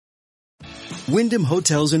Wyndham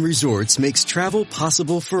Hotels and Resorts makes travel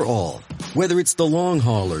possible for all. Whether it's the long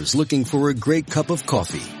haulers looking for a great cup of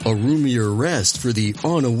coffee, a roomier rest for the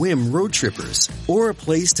on-a-whim road trippers, or a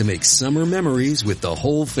place to make summer memories with the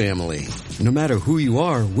whole family. No matter who you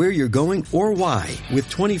are, where you're going, or why, with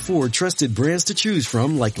 24 trusted brands to choose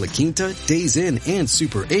from like La Quinta, Days Inn, and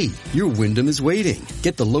Super 8, your Wyndham is waiting.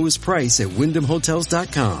 Get the lowest price at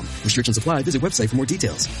WyndhamHotels.com. Restrictions apply. Visit website for more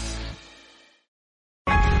details.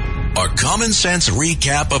 A common sense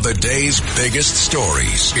recap of the day's biggest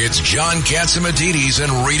stories. It's John Catsimatidis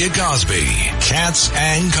and Rita Cosby. Katz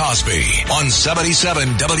and Cosby on 77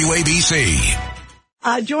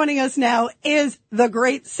 WABC. Joining us now is the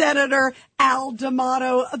great Senator Al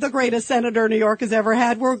D'Amato, the greatest senator New York has ever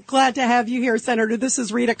had. We're glad to have you here, Senator. This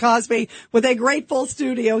is Rita Cosby with a great full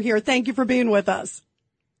studio here. Thank you for being with us.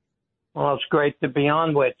 Well, it's great to be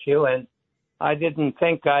on with you, and I didn't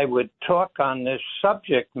think I would talk on this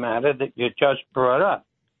subject matter that you just brought up.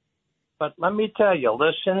 But let me tell you,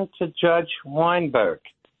 listen to Judge Weinberg.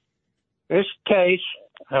 This case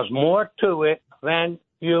has more to it than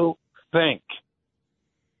you think.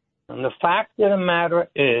 And the fact of the matter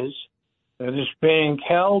is that it's being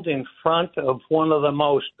held in front of one of the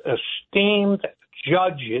most esteemed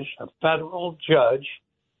judges, a federal judge,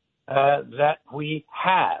 that we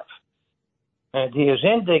have. And he has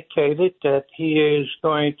indicated that he is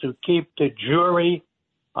going to keep the jury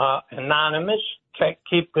anonymous,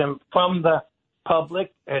 keep them from the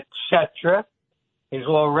public, etc. He's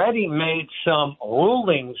already made some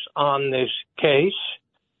rulings on this case,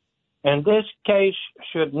 and this case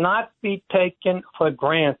should not be taken for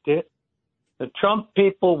granted. The Trump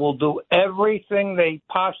people will do everything they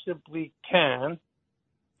possibly can,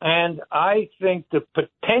 and I think the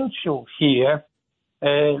potential here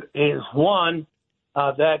is one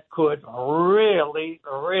that could really,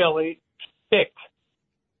 really stick.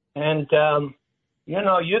 And,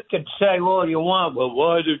 you could say all you want, well,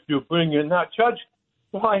 why did you bring it up? Judge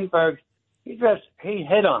Weinberg, he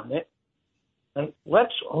hit on it. And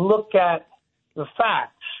let's look at the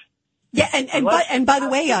facts. Yeah, and by the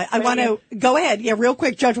way, I want to go ahead. Yeah, real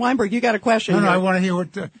quick, Judge Weinberg, you got a question. No, I want to hear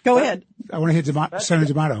what. Go ahead. I want to hear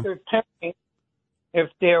Senator D'Amato. If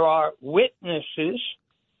there are witnesses,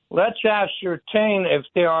 let's ascertain if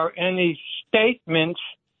there are any statements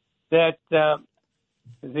that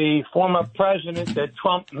the former president, that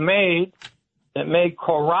Trump made, that may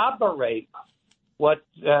corroborate what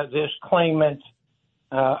this claimant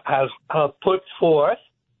has put forth.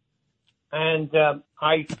 And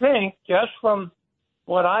I think, just from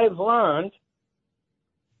what I've learned,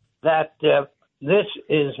 that this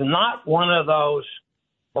is not one of those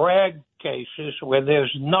Bragg cases where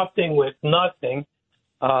there's nothing with nothing,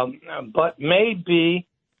 but may be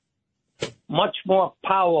much more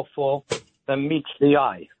powerful than meets the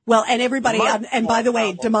eye. Well, and everybody, and by the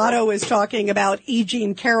way, D'Amato is talking about E.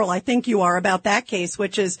 Jean Carroll. I think you are, about that case,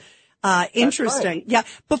 which is interesting. Right. Yeah.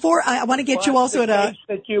 Before, I want to get you also to case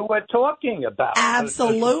that you were talking about.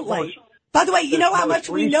 Absolutely. By the way, you know how much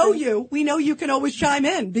we know you. We know you can always chime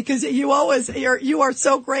in because you are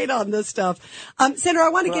so great on this stuff. Senator, I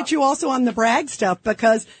want to get you also on the Bragg stuff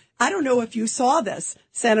because I don't know if you saw this,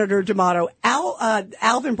 Senator D'Amato.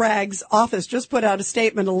 Alvin Bragg's office just put out a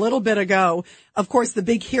statement a little bit ago. Of course, the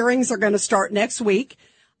big hearings are going to start next week.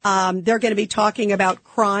 They're going to be talking about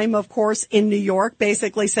crime, of course, in New York,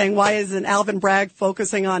 basically saying, why isn't Alvin Bragg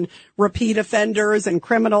focusing on repeat offenders and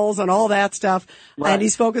criminals and all that stuff? Right. And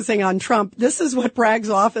he's focusing on Trump. This is what Bragg's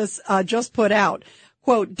office just put out.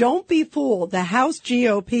 Quote, don't be fooled. The House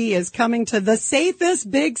GOP is coming to the safest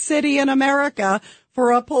big city in America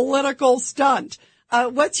for a political stunt.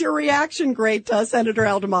 What's your reaction, great Senator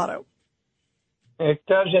Al D'Amato? It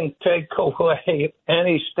doesn't take away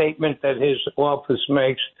any statement that his office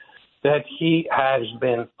makes that he has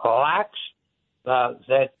been lax,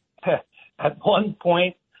 that at one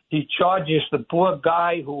point he charges the poor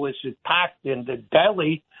guy who was attacked in the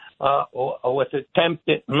deli with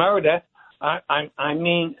attempted murder. I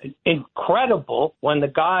mean, incredible, when the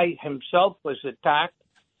guy himself was attacked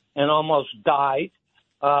and almost died.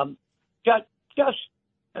 Just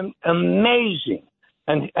amazing.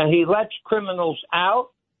 And he lets criminals out,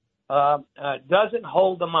 doesn't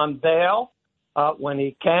hold them on bail when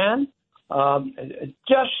he can.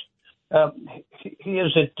 He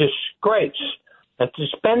is a disgrace. And to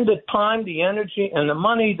spend the time, the energy, and the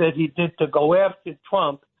money that he did to go after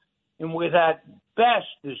Trump, and with at best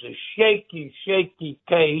is a shaky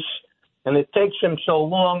case, and it takes him so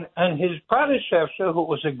long. And his predecessor, who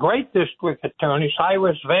was a great district attorney,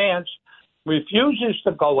 Cyrus Vance, refuses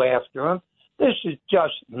to go after him. This is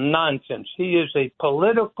just nonsense. He is a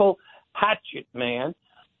political hatchet man,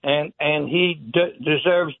 and he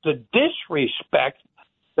deserves the disrespect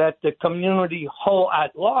that the community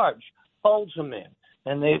at large holds him in.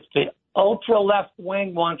 And if the ultra-left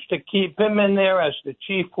wing wants to keep him in there as the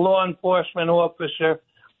chief law enforcement officer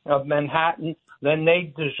of Manhattan, then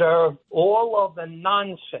they deserve all of the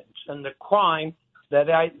nonsense and the crime that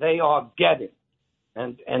they are getting.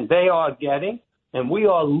 And they are getting, and we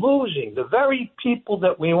are losing the very people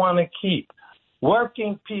that we want to keep.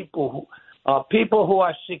 Working people, people who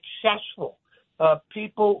are successful,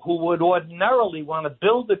 people who would ordinarily want to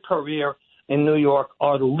build a career in New York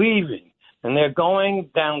are leaving. And they're going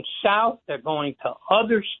down south. They're going to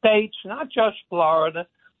other states, not just Florida,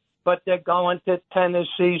 but they're going to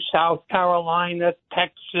Tennessee, South Carolina,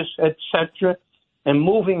 Texas, etc., and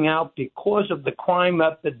moving out because of the crime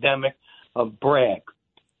epidemic of Bragg.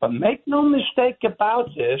 But make no mistake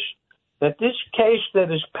about this, that this case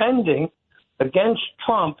that is pending against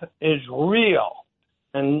Trump is real.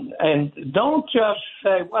 And don't just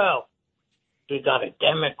say, well, we got a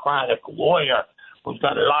Democratic lawyer who's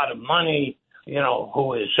got a lot of money,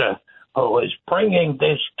 who is bringing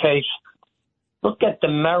this case. Look at the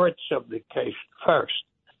merits of the case first.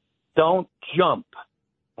 Don't jump,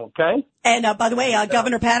 okay? And by the way,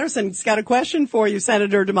 Governor Patterson's got a question for you,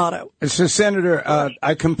 Senator D'Amato. So, Senator,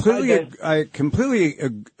 I completely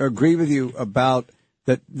agree with you about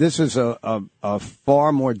that. This is a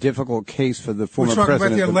far more difficult case for the former president. We're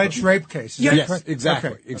talking about the alleged rape case. Yes,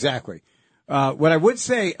 exactly. What I would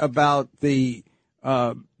say about the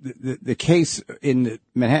case in the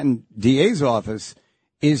Manhattan DA's office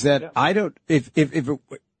is that I don't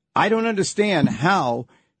understand how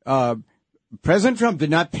President Trump did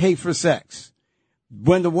not pay for sex.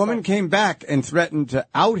 When the woman came back and threatened to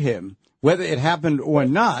out him, whether it happened or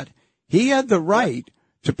not, he had the right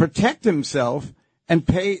to protect himself and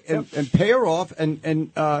pay her off.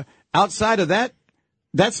 And outside of that,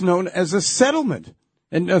 that's known as a settlement.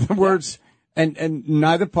 In other words, and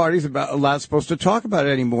neither party's supposed to talk about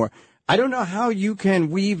it anymore. I don't know how you can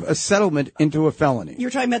weave a settlement into a felony. You're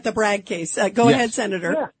talking about the Bragg case. Go ahead,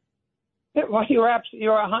 Senator. Yeah. Well, you're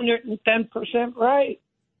 110% right.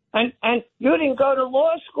 And you didn't go to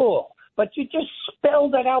law school, but you just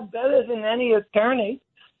spelled it out better than any attorney.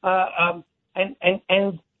 And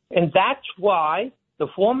that's why the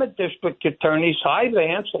former district attorney, Cy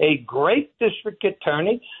Vance, a great district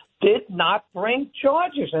attorney, did not bring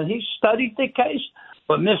charges. And he studied the case.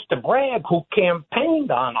 But Mr. Bragg, who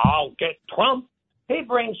campaigned on, I'll get Trump, he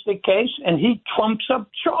brings the case and he trumps up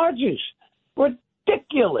charges.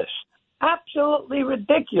 Ridiculous. Absolutely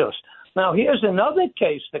ridiculous. Now, here's another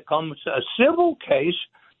case that comes, a civil case,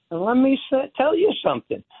 and let me tell you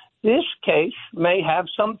something. This case may have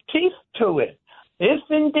some teeth to it. If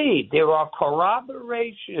indeed there are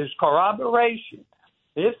corroboration,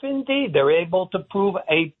 if indeed they're able to prove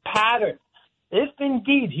a pattern, if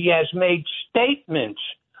indeed he has made statements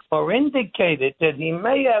or indicated that he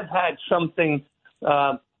may have had something,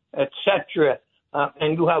 etc.,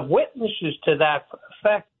 and you have witnesses to that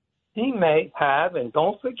effect, he may have, and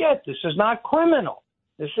don't forget, this is not criminal.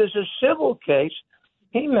 This is a civil case.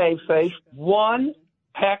 He may face one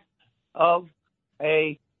heck of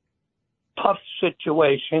a tough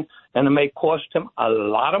situation, and it may cost him a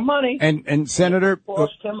lot of money. And Senator,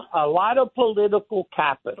 cost him a lot of political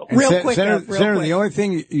capital. Senator, the only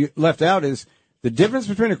thing you left out is the difference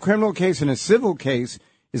between a criminal case and a civil case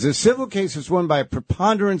is a civil case is won by a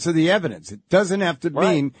preponderance of the evidence. It doesn't have to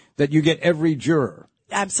mean that you get every juror.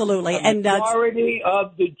 Absolutely. A majority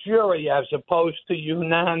of the jury as opposed to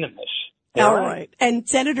unanimous. All right. And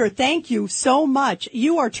Senator, thank you so much.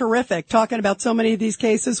 You are terrific talking about so many of these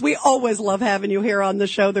cases. We always love having you here on the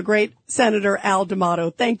show, the great Senator Al D'Amato.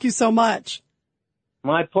 Thank you so much.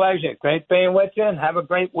 My pleasure. Great being with you, and have a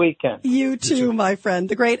great weekend. You too, my friend.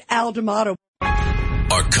 The great Al D'Amato.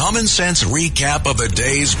 A common sense recap of the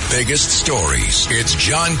day's biggest stories. It's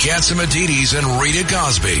John Catsimatidis and Rita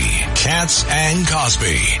Cosby. Cats and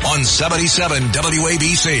Cosby on 77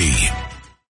 WABC.